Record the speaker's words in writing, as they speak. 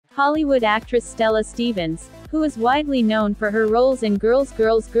Hollywood actress Stella Stevens, who is widely known for her roles in Girls,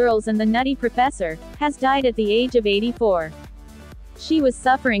 Girls, Girls and The Nutty Professor, has died at the age of 84. She was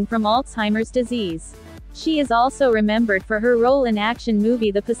suffering from Alzheimer's disease. She is also remembered for her role in action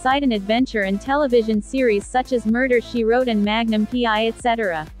movie The Poseidon Adventure and television series such as Murder, She Wrote and Magnum P.I.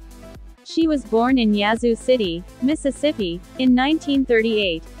 etc. She was born in Yazoo City, Mississippi, in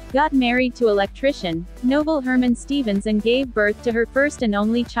 1938, got married to electrician, Noble Herman Stevens and gave birth to her first and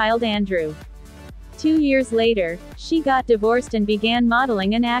only child Andrew. 2 years later, she got divorced and began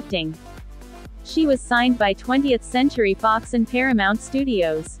modeling and acting. She was signed by 20th Century Fox and Paramount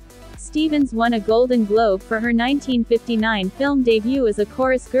Studios. Stevens won a Golden Globe for her 1959 film debut as a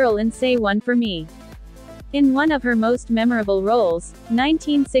chorus girl in Say One For Me. In one of her most memorable roles,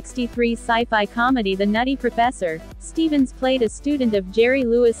 1963 sci-fi comedy The Nutty Professor, Stevens played a student of Jerry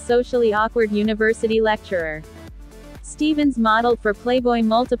Lewis' socially awkward university lecturer. Stevens modeled for Playboy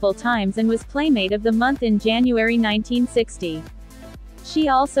multiple times and was Playmate of the Month in January 1960. She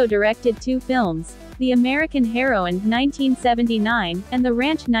also directed 2 films, The American Heroine, 1979, and The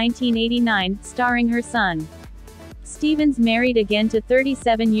Ranch, 1989, starring her son. Stevens married again to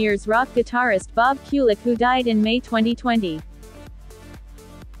 37 years rock guitarist Bob Kulick, who died in May 2020.